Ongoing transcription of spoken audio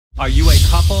Are you a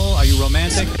couple? Are you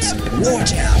romantic?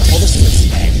 Watch out for the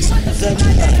suspense, the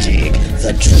magic,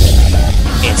 the drama.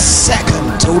 It's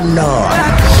second to none.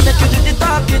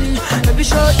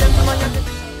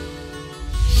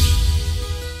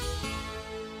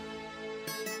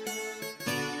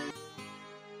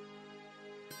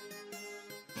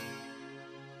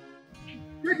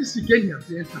 Where is he getting at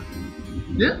the enter?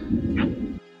 Yeah?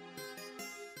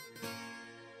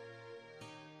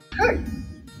 Hey!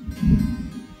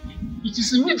 It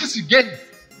is in me this again,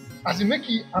 as he make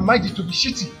it and mind it to be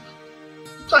shitty.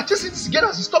 So I just see this again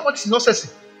as he stop what is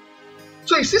nonsense.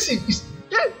 So he says he's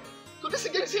yeah. So this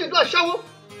again is in do a shower.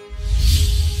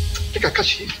 Make a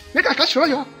catch him. Make a catch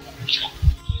him.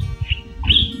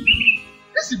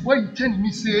 This boy you telling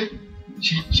me say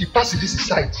she passed this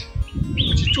side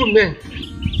with the two men.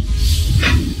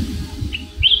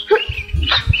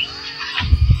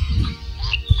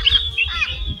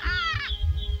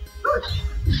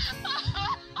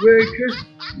 Where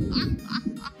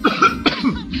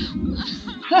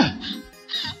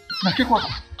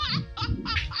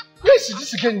is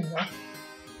this again?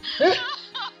 Eh?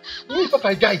 Me,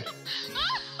 Papa, guy.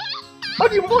 How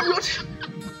do you want you?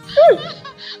 Hey!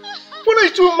 What are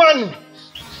you two man?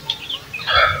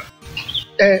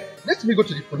 Let me go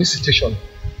to the police station.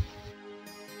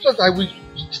 So that I will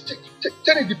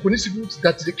tell the police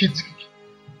that the kid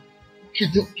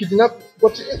kidnapped.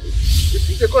 But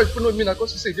if they call it for no mean, I can't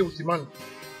say they was the man.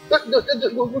 They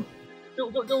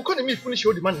will call me finish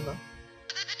all the money now.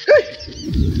 Hey!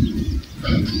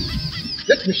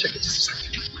 Let me check it.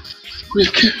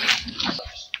 Quick.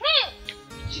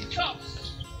 She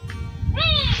chops.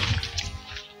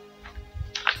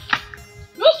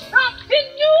 Look something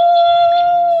new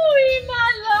in my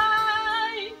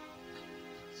life.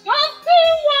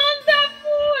 Something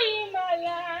wonderful in my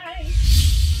life.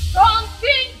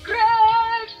 Something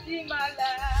great in my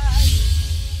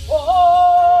life.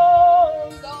 Oh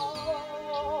Lord.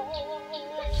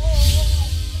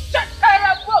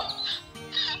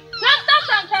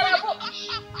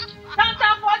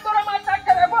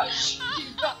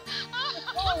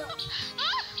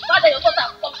 Father, your daughter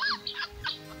come to me.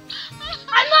 I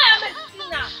know I am a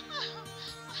sinner.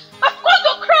 I've got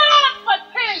to cry out my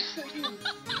pain to you.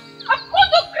 I've got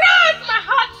to cry out my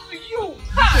heart to you.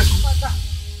 Father.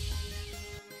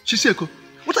 Shiseko,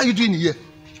 what are you doing here?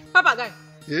 Papa guy,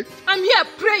 I'm here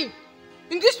praying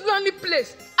in this lonely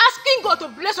place, asking God to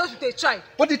bless us with a child.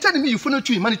 But they're telling me you found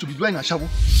you money to be doing a shower.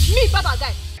 Me, Papa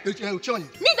guy. Me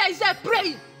that is there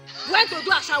praying. Went to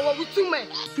do a shower with two men.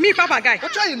 Me, Papa guy.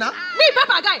 What trying now? Me,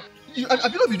 Papa guy.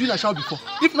 Have you not been doing a shower before?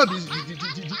 If not,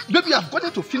 maybe I've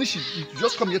gotten to finish it. You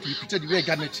just come here to pretend the way I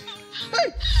got it.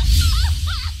 Hey!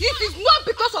 It is not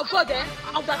because of God, I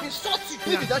would have insulted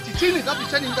you. Maybe that is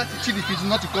telling him that it's if it's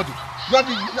not God.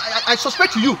 I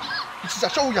suspect you. It is a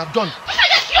show we have done.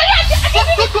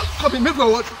 Don't come in, make me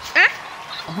what? Eh?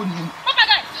 I'm going home. Papa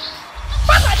guy!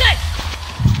 Papa guy!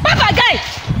 Papa guy!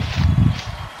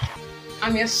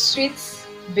 I'm your sweet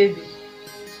baby,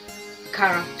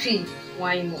 Kara P.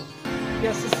 Waimo.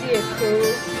 Your Sisi Eko,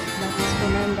 that is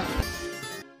Commander.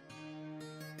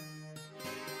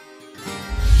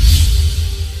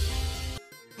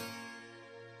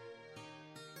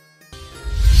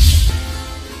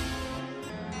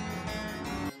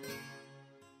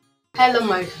 Hello,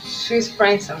 my sweet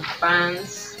friends and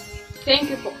fans. Thank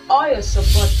you for all your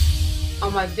support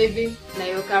on my baby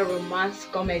Nayoka romance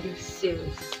comedy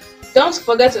series. Don't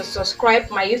forget to subscribe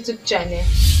my YouTube channel,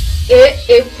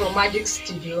 AA Pro Magic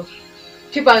Studio.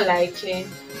 Keep on liking,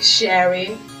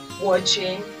 sharing,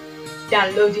 watching,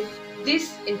 downloading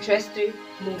this interesting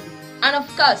movie, and of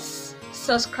course,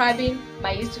 subscribing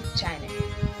my YouTube channel.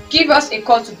 Give us a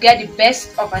call to get the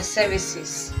best of our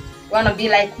services. Wanna be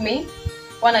like me?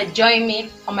 Wanna join me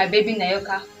on my baby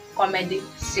Nayoka comedy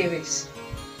series?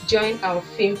 Join our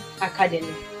film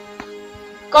academy.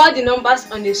 Call the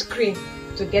numbers on the screen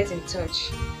to get in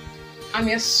touch. I'm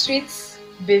your sweet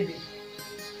baby,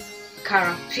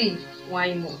 Kara P.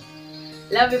 Waimo.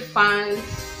 Love you, fans.